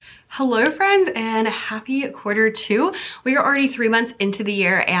Hello friends and happy quarter 2. We are already 3 months into the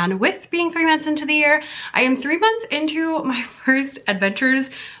year, and with being 3 months into the year, I am 3 months into my first adventures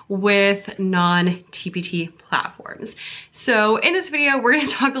with non-TPT platforms. So in this video, we're gonna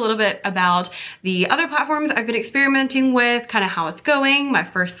talk a little bit about the other platforms I've been experimenting with, kind of how it's going, my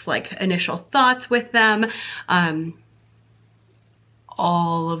first initial thoughts with them,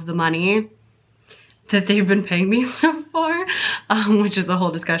 all of the money that they've been paying me so far, which is a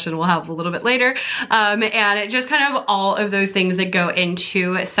whole discussion we'll have a little bit later. And it just kind of all of those things that go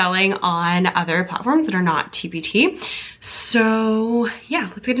into selling on other platforms that are not TPT. So yeah,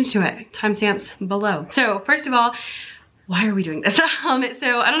 let's get into it. Timestamps below. So first of all, why are we doing this? So I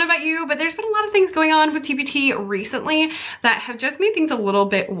don't know about you, but there's been a lot of things going on with TPT recently that have just made things a little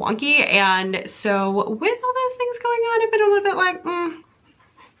bit wonky. And so with all those things going on, I've been a little bit like,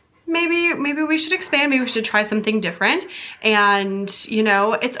 maybe we should expand, maybe we should try something different. And you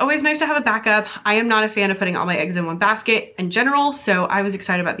know, it's always nice to have a backup. I am not a fan of putting all my eggs in one basket in general, so I was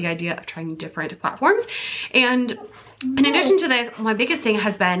excited about the idea of trying different platforms. And in addition to this, my biggest thing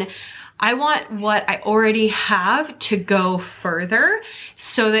has been, I want what I already have to go further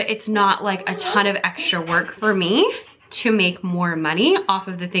so that it's not like a ton of extra work for me to make more money off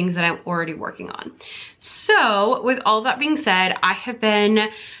of the things that I'm already working on. So with all that being said, I have been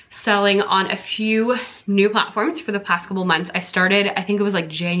selling on a few new platforms for the past couple months. I started, I think it was like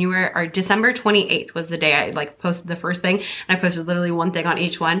January or December 28th was the day I posted the first thing, and I posted literally one thing on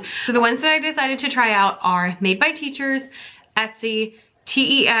each one. So the ones that I decided to try out are Made by Teachers, Etsy,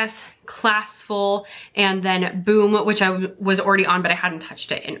 TES, Classful, and then Boom, which I was already on, but I hadn't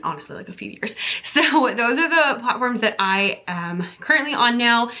touched it in honestly like a few years. So those are the platforms that I am currently on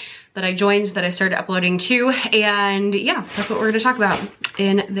now, that I joined, that I started uploading to. And yeah, that's what we're gonna talk about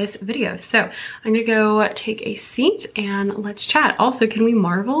in this video. So I'm gonna go take a seat and let's chat. Also, can we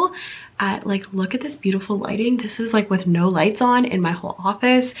marvel at look at this beautiful lighting? This is with no lights on in my whole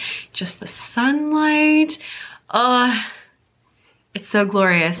office, just the sunlight. It's so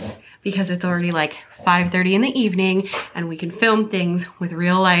glorious because it's already 5:30 in the evening and we can film things with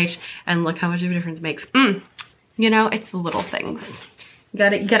real light, and look how much of a difference it makes. You know, it's the little things. You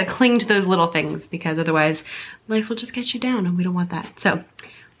gotta cling to those little things, because otherwise life will just get you down, and we don't want that. So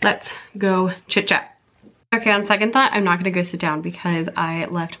let's go chit chat. Okay, on second thought, I'm not gonna go sit down because I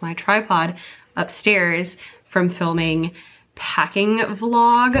left my tripod upstairs from filming packing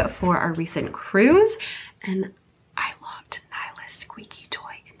vlog for our recent cruise, and I locked Nyla's squeaky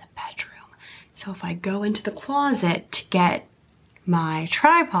toy in the bedroom. So if I go into the closet to get my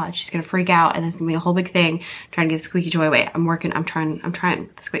tripod, she's gonna freak out, and there's gonna be a whole big thing trying to get the squeaky toy away. I'm trying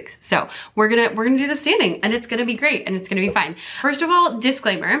with the squeaks. So we're gonna do the standing, and it's gonna be great, and it's gonna be fine. First of all,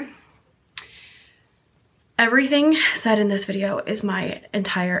 disclaimer, everything said in this video is my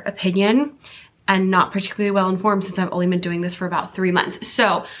entire opinion and not particularly well informed, since I've only been doing this for about 3 months.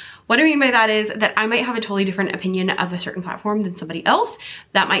 So what I mean by that is that I might have a totally different opinion of a certain platform than somebody else.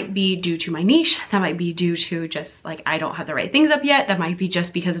 That might be due to my niche. That might be due to just I don't have the right things up yet. That might be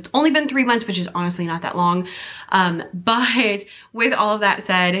just because it's only been 3 months, which is honestly not that long. But with all of that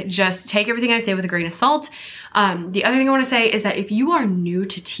said, just take everything I say with a grain of salt. The other thing I want to say is that if you are new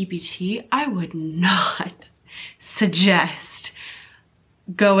to TPT, I would not suggest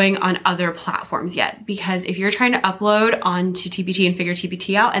going on other platforms yet, because if you're trying to upload onto TPT and figure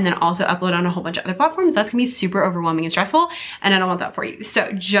TPT out and then also upload on a whole bunch of other platforms, that's gonna be super overwhelming and stressful, and I don't want that for you.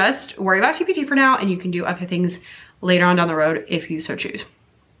 So just worry about TPT for now, and you can do other things later on down the road if you so choose.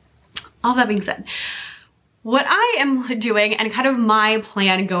 All that being said, what I am doing, and kind of my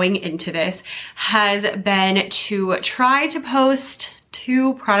plan going into this, has been to try to post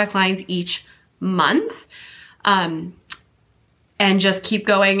 2 product lines each month. And just keep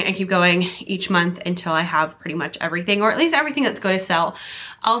going and keep going each month until I have pretty much everything, or at least everything that's going to sell.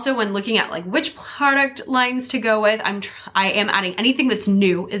 Also, when looking at which product lines to go with, I am adding anything that's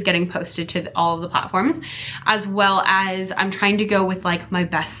new is getting posted to all of the platforms, as well as I'm trying to go with my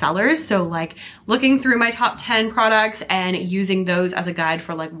best sellers. So looking through my top 10 products and using those as a guide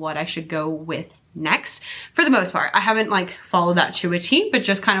for what I should go with next. For the most part, I haven't followed that to a T, but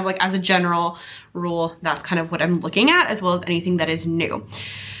just kind of as a general rule, that's kind of what I'm looking at, as well as anything that is new.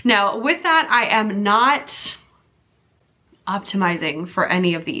 Now with that, I am not optimizing for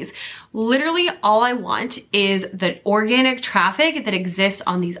any of these. Literally all I want is the organic traffic that exists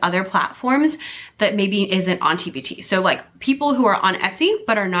on these other platforms that maybe isn't on TPT. So people who are on Etsy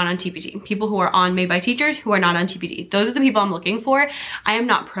but are not on TPT, people who are on Made by Teachers who are not on TPT. Those are the people I'm looking for. I am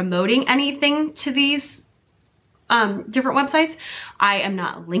not promoting anything to these different websites. I am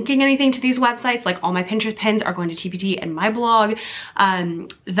not linking anything to these websites. Like all my Pinterest pins are going to TPT and my blog.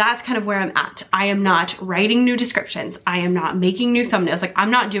 That's kind of where I'm at. I am not writing new descriptions. I am not making new thumbnails. Like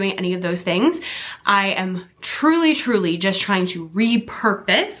I'm not doing any of those things. I am truly, truly just trying to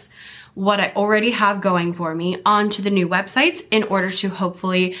repurpose what I already have going for me onto the new websites in order to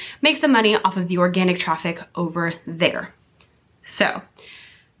hopefully make some money off of the organic traffic over there. So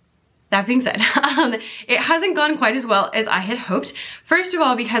that being said, it hasn't gone quite as well as I had hoped. First of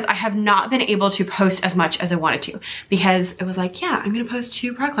all, because I have not been able to post as much as I wanted to, because it was like, yeah, I'm gonna post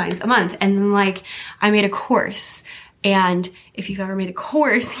 2 product lines a month. And then like I made a course, and if you've ever made a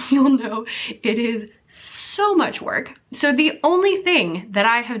course, you'll know it is so much work. So the only thing that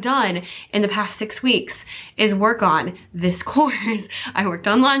I have done in the past 6 weeks is work on this course. I worked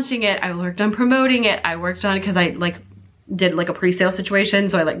on launching it. I worked on promoting it. I worked on, because I like did like a pre-sale situation,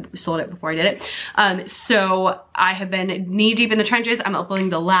 so I like sold it before I did it. So I have been knee deep in the trenches. I'm uploading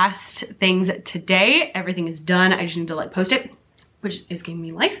the last things today. Everything is done. I just need to like post it, which is giving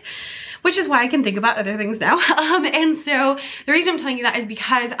me life, which is why I can think about other things now. And so the reason I'm telling you that is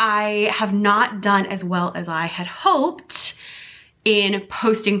because I have not done as well as I had hoped in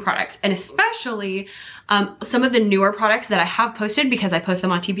posting products, and especially some of the newer products that I have posted, because I post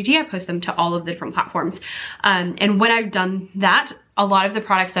them on TPT, I post them to all of the different platforms. And when I've done that, a lot of the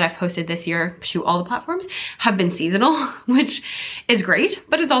products that I've posted this year to all the platforms have been seasonal, which is great,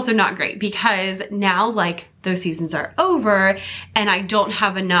 but it's also not great because now like those seasons are over and I don't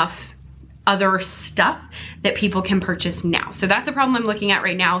have enough other stuff that people can purchase now. So that's a problem I'm looking at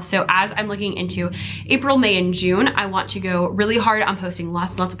right now. So as I'm looking into April, May, and June, I want to go really hard on posting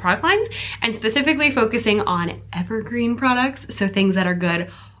lots and lots of product lines, and specifically focusing on evergreen products. So things that are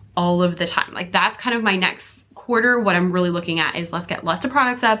good all of the time. Like that's kind of my next quarter. What I'm really looking at is let's get lots of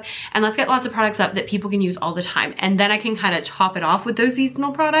products up, and let's get lots of products up that people can use all the time. And then I can kind of top it off with those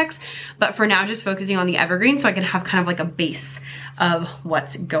seasonal products. But for now, just focusing on the evergreen so I can have kind of like a base of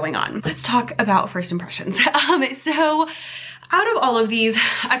what's going on. Let's talk about first impressions. So out of all of these,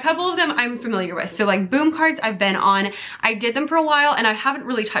 a couple of them I'm familiar with. So like boom cards I've been on. I did them for a while and I haven't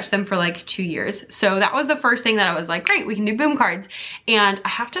really touched them for like 2 years. So that was the first thing that I was like, great, we can do boom cards. And I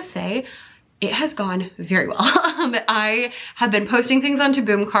have to say, it has gone very well. I have been posting things onto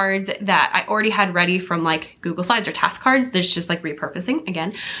boom cards that I already had ready from like Google Slides or task cards. That's just like repurposing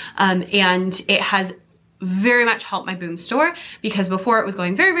again. And it has very much helped my boom store, because before it was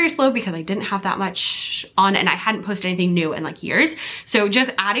going very, very slow because I didn't have that much on and I hadn't posted anything new in like years. So just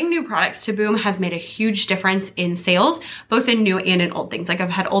adding new products to boom has made a huge difference in sales, both in new and in old things. Like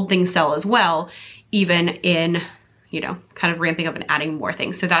I've had old things sell as well, even in, you know, kind of ramping up and adding more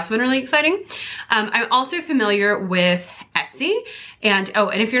things. So that's been really exciting. I'm also familiar with Etsy, and oh,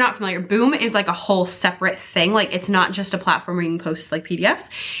 and if you're not familiar, Boom is like a whole separate thing. Like it's not just a platform where you can post like PDFs.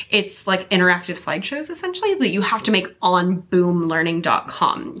 It's like interactive slideshows essentially that you have to make on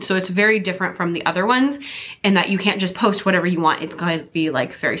boomlearning.com. So it's very different from the other ones in that you can't just post whatever you want. It's going to be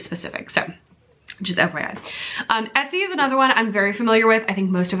like very specific. So just FYI. Etsy is another one I'm very familiar with. I think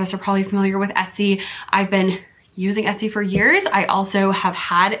most of us are probably familiar with Etsy. I've been using Etsy for years. I also have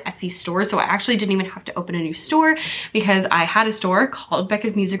had Etsy stores, so I actually didn't even have to open a new store because I had a store called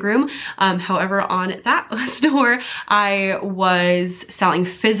Becca's Music Room. However, on that store, I was selling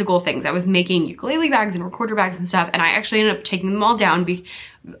physical things. I was making ukulele bags and recorder bags and stuff, and I actually ended up taking them all down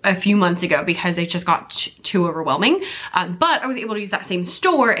a few months ago because they just got too overwhelming. But I was able to use that same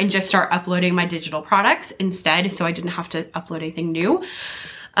store and just start uploading my digital products instead, so I didn't have to upload anything new.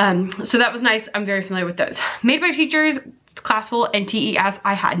 So that was nice. I'm very familiar with those. Made by Teachers, Classful, and TES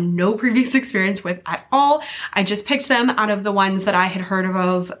I had no previous experience with at all. I just picked them out of the ones that I had heard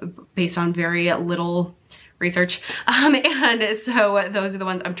of based on very little research. And so those are the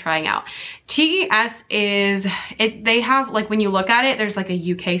ones I'm trying out. TES is, they have like, when you look at it, there's like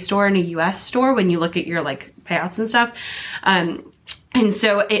a UK store and a US store when you look at your like payouts and stuff. And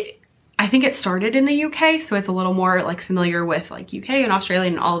so I think it started in the UK, so it's a little more like familiar with like UK and Australia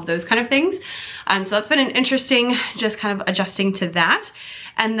and all of those kind of things. So that's been an interesting, just kind of adjusting to that.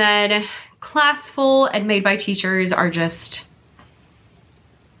 And then Classful and Made by Teachers are just,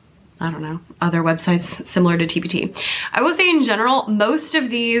 I don't know, other websites similar to TPT. I will say in general, most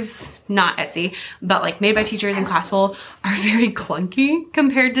of these, not Etsy, but like Made by Teachers and Classful are very clunky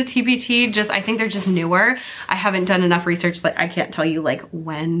compared to TPT. Just, I think they're just newer. I haven't done enough research, like I can't tell you like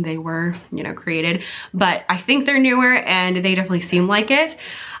when they were, you know, created, but I think they're newer and they definitely seem like it.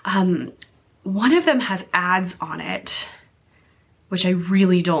 One of them has ads on it, which I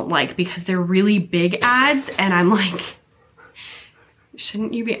really don't like because they're really big ads and I'm like,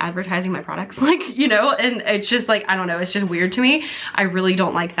 shouldn't you be advertising my products? Like, you know, and it's just like, I don't know, it's just weird to me. I really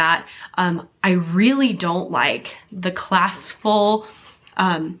don't like that. I really don't like the Classful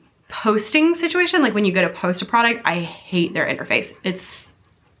posting situation. Like when you go to post a product, I hate their interface. It's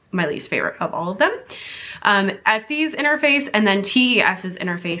my least favorite of all of them. Etsy's interface and then TES's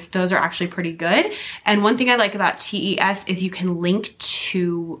interface, those are actually pretty good. And one thing I like about TES is you can link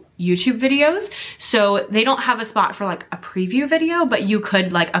to YouTube videos. So they don't have a spot for like a preview video, but you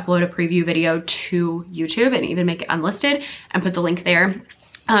could like upload a preview video to YouTube and even make it unlisted and put the link there.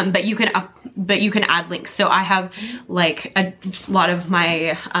 But you can add links. So I have like a lot of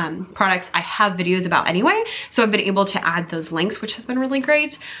my products I have videos about anyway. So I've been able to add those links, which has been really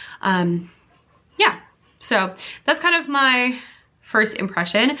great. Yeah, so that's kind of my first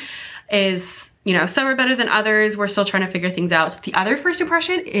impression is, you know, some are better than others. We're still trying to figure things out. The other first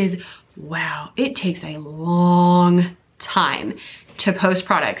impression is, wow, it takes a long time to post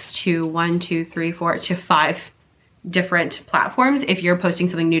products to 1, 2, 3, 4 to 5 different platforms if you're posting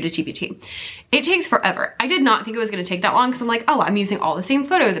something new to TPT. It takes forever. I did not think it was going to take that long because I'm like, oh, I'm using all the same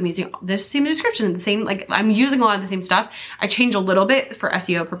photos. I'm using the same description, the same, like I'm using a lot of the same stuff. I change a little bit for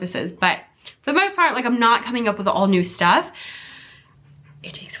SEO purposes, but for the most part, like I'm not coming up with all new stuff.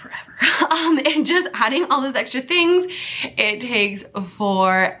 It takes forever. And just adding all those extra things, it takes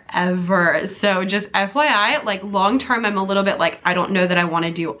forever. So just FYI, like long term, I'm a little bit like, I don't know that I want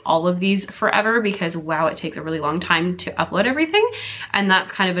to do all of these forever because wow, it takes a really long time to upload everything. And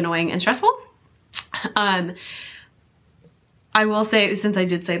that's kind of annoying and stressful. I will say, since I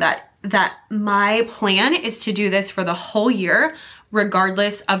did say that my plan is to do this for the whole year,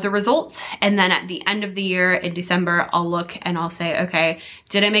 regardless of the results. And then at the end of the year in December, I'll look and I'll say, okay,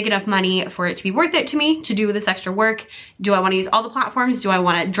 did I make enough money for it to be worth it to me to do this extra work? Do I want to use all the platforms? Do I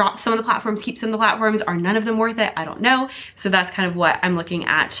want to drop some of the platforms, keep some of the platforms? Are none of them worth it? I don't know. So that's kind of what I'm looking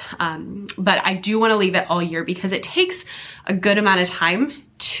at. But I do want to leave it all year because it takes a good amount of time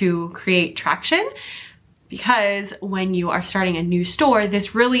to create traction. Because when you are starting a new store,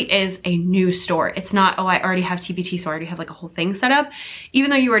 this really is a new store. It's not, oh, I already have TPT, so I already have like a whole thing set up. Even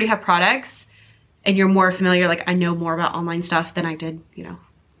though you already have products and you're more familiar, like I know more about online stuff than I did, you know,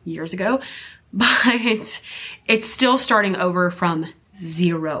 years ago, but it's still starting over from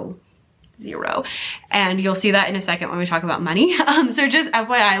zero. And you'll see that in a second when we talk about money. So just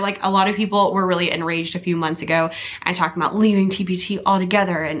FYI, like a lot of people were really enraged a few months ago and talking about leaving TPT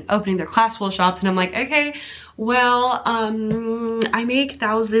altogether and opening their Classful shops. And I'm like, okay, well, I make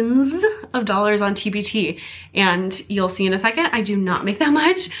thousands of dollars on TPT and you'll see in a second, I do not make that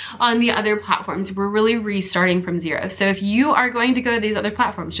much on the other platforms. We're really restarting from zero. So if you are going to go to these other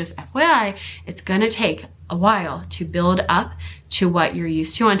platforms, just FYI, it's gonna take a while to build up to what you're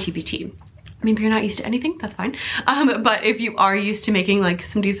used to on TPT. Maybe you're not used to anything, that's fine. But if you are used to making like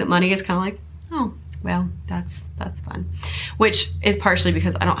some decent money, it's kind of like, oh, well, that's fun. Which is partially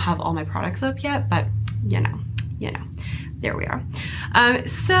because I don't have all my products up yet, but you know, there we are.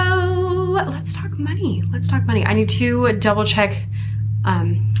 So let's talk money. I need to double check.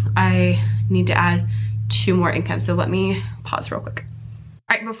 I need to add 2 more income. So let me pause real quick.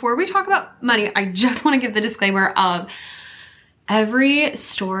 All right, before we talk about money, I just want to give the disclaimer of every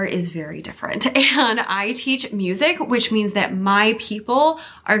store is very different, and I teach music, which means that my people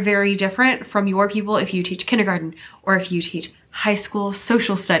are very different from your people if you teach kindergarten or if you teach high school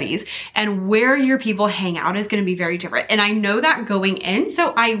social studies, and where your people hang out is going to be very different. And I know that going in,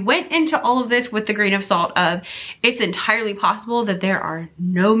 so I went into all of this with the grain of salt of it's entirely possible that there are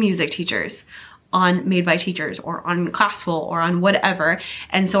no music teachers on Made by Teachers or on Classful or on whatever.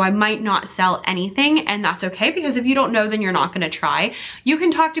 And so I might not sell anything, and that's okay, because if you don't know, then you're not gonna try. You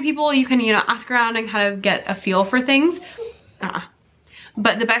can talk to people, you can, you know, ask around and kind of get a feel for things.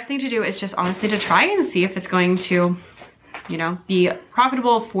 But the best thing to do is just honestly to try and see if it's going to, you know, be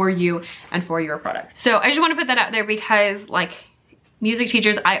profitable for you and for your product. So I just wanna put that out there because like music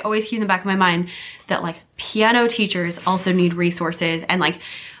teachers, I always keep in the back of my mind that like piano teachers also need resources, and like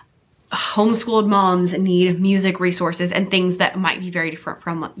homeschooled moms need music resources and things that might be very different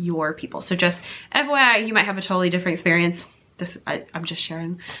from your people. So just FYI, you might have a totally different experience. I'm just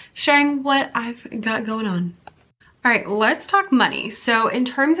sharing what I've got going on. All right, let's talk money. So in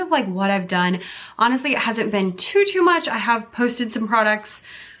terms of like what I've done, honestly, it hasn't been too much. I have posted some products,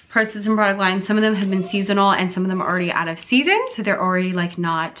 posted some product lines. Some of them have been seasonal and some of them are already out of season. So they're already like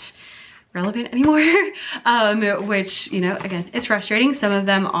not relevant anymore, which, you know, again, it's frustrating. Some of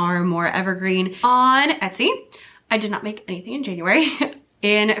them are more evergreen. On Etsy, I did not make anything in January.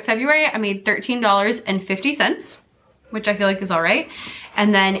 In February, I made $13.50, which I feel like is all right.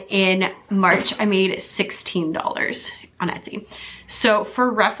 And then in March, I made $16. on Etsy. So for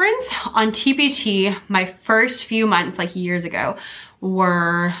reference, on TPT, my first few months, like years ago,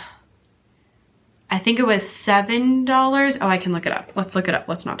 were, I think it was $7. Oh, I can look it up. Let's look it up.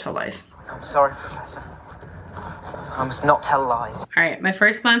 Let's not tell lies. I'm sorry, Professor. I must not tell lies. All right, my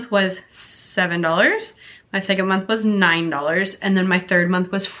first month was $7. My second month was $9. And then my third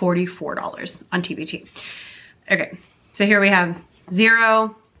month was $44 on TPT. Okay, so here we have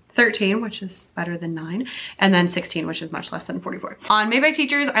 0, 13, which is better than 9, and then 16, which is much less than 44. On Made by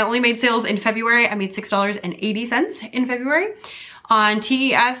Teachers, I only made sales in February. I made $6.80 in February. On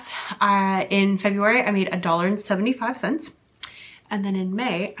TES, in February, I made $1.75. And then in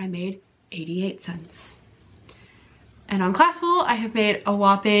May, I made 88 cents. And on Classful, I have made a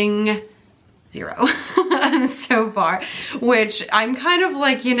whopping 0 so far, which I'm kind of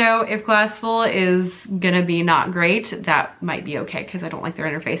like, you know, if Classful is gonna be not great, that might be okay, because I don't like their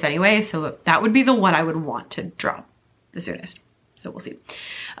interface anyway. So that would be the one I would want to drop the soonest. So we'll see.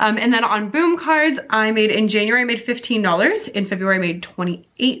 And then on Boom cards, in January, I made $15. In February, I made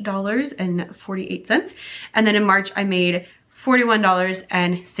 $28.48. And then in March, I made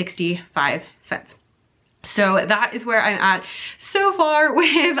 $41.65. So that is where I'm at so far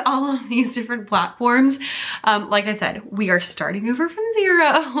with all of these different platforms. Like I said, we are starting over from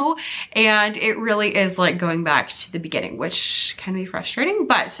 0, and it really is like going back to the beginning, which can be frustrating,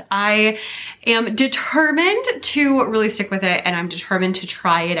 but I am determined to really stick with it, and I'm determined to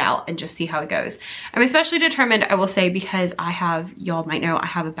try it out and just see how it goes. I'm especially determined, I will say, because y'all might know, I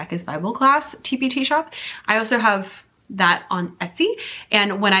have a Becca's Bible class TPT shop. I also have that on Etsy,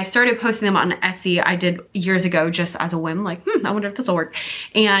 and when I started posting them on Etsy, I did years ago just as a whim, like, I wonder if this will work,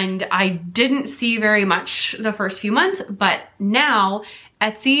 and I didn't see very much the first few months, but now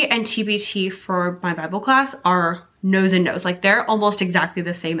Etsy and TPT for my Bible class are nose and nose, like they're almost exactly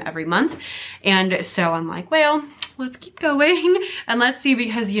the same every month. And so I'm like, well, let's keep going and let's see,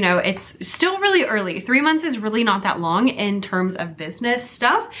 because you know, it's still really early. 3 months is really not that long in terms of business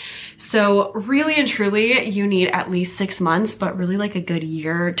stuff. So really and truly, you need at least 6 months, but really like a good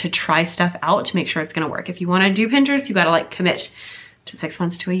year to try stuff out to make sure it's gonna work. If you wanna do Pinterest, you gotta like commit to 6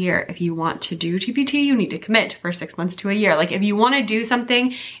 months to a year. If you want to do TPT, you need to commit for 6 months to a year. Like if you wanna do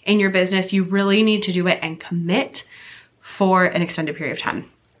something in your business, you really need to do it and commit for an extended period of time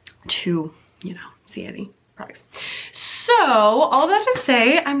to, you know, see any products. So all that to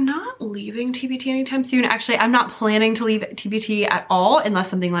say, I'm not leaving TPT anytime soon. Actually, I'm not planning to leave TPT at all unless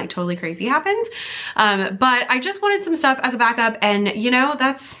something like totally crazy happens. But I just wanted some stuff as a backup, and you know,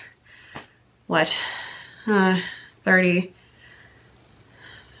 that's what, 30,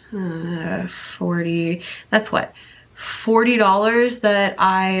 40, that's what, $40 that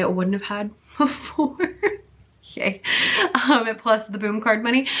I wouldn't have had before. Yay. Plus the Boom card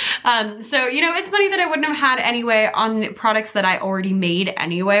money. So, you know, it's money that I wouldn't have had anyway on products that I already made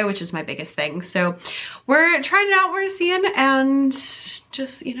anyway, which is my biggest thing. So we're trying it out, we're seeing, and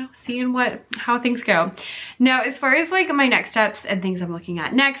just, you know, seeing how things go. Now, as far as like my next steps and things I'm looking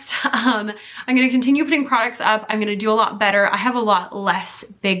at next, I'm going to continue putting products up. I'm going to do a lot better. I have a lot less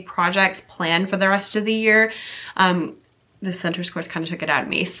big projects planned for the rest of the year. The Centers course kind of took it out of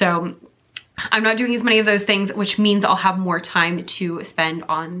me. So I'm not doing as many of those things, which means I'll have more time to spend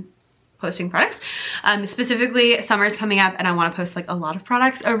on posting products. Specifically, summer's coming up and I want to post like a lot of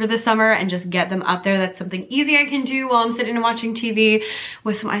products over the summer and just get them up there. That's something easy I can do while I'm sitting and watching TV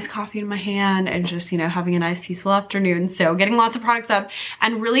with some iced coffee in my hand and just, you know, having a nice peaceful afternoon. So getting lots of products up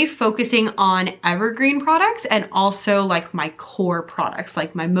and really focusing on evergreen products and also like my core products,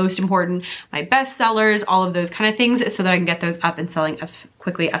 like my most important, my best sellers, all of those kind of things, so that I can get those up and selling as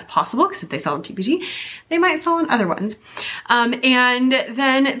quickly as possible, because if they sell in TPT, they might sell in other ones. And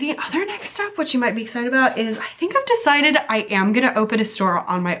then the other next step, which you might be excited about, is I think I've decided I am gonna open a store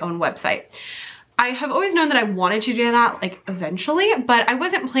on my own website. I have always known that I wanted to do that like eventually, but I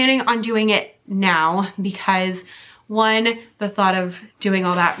wasn't planning on doing it now because one, the thought of doing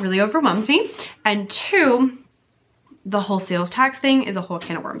all that really overwhelmed me, and two, the whole sales tax thing is a whole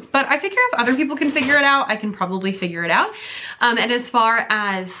can of worms. But I figure if other people can figure it out, I can probably figure it out. And as far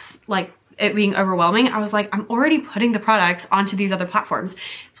as like it being overwhelming, I was like, I'm already putting the products onto these other platforms,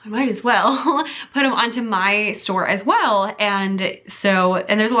 so I might as well put them onto my store as well. And so,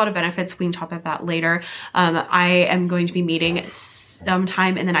 and there's a lot of benefits. We can talk about that later. I am going to be meeting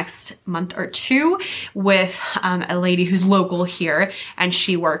sometime in the next month or two with a lady who's local here, and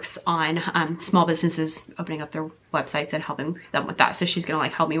she works on small businesses opening up their websites and helping them with that. So she's gonna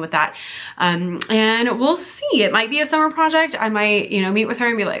like help me with that. And we'll see, it might be a summer project. I might, you know, meet with her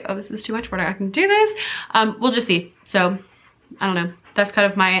and be like, oh, this is too much, we're not gonna do this. We'll just see. So I don't know, that's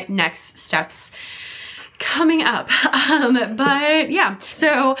kind of my next steps coming up. But yeah,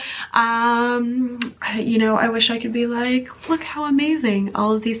 so you know, I wish I could be like, look how amazing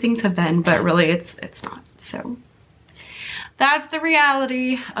all of these things have been, but really it's not. So that's the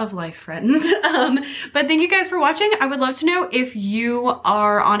reality of life, friends. But thank you guys for watching. I would love to know if you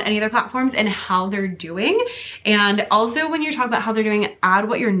are on any other platforms and how they're doing. And also when you talk about how they're doing, add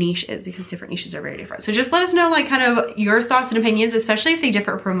what your niche is, because different niches are very different. So just let us know like kind of your thoughts and opinions, especially if they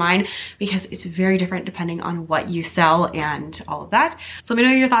differ from mine, because it's very different depending on what you sell and all of that. So let me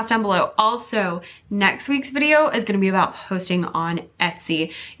know your thoughts down below. Also, next week's video is gonna be about posting on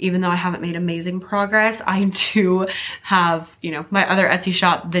Etsy. Even though I haven't made amazing progress, I do have, you know, my other Etsy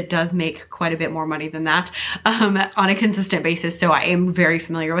shop that does make quite a bit more money than that on a consistent basis. So I am very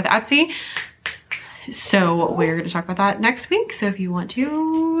familiar with Etsy. So we're going to talk about that next week. So if you want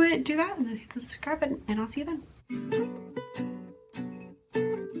to do that, hit the subscribe button and I'll see you then.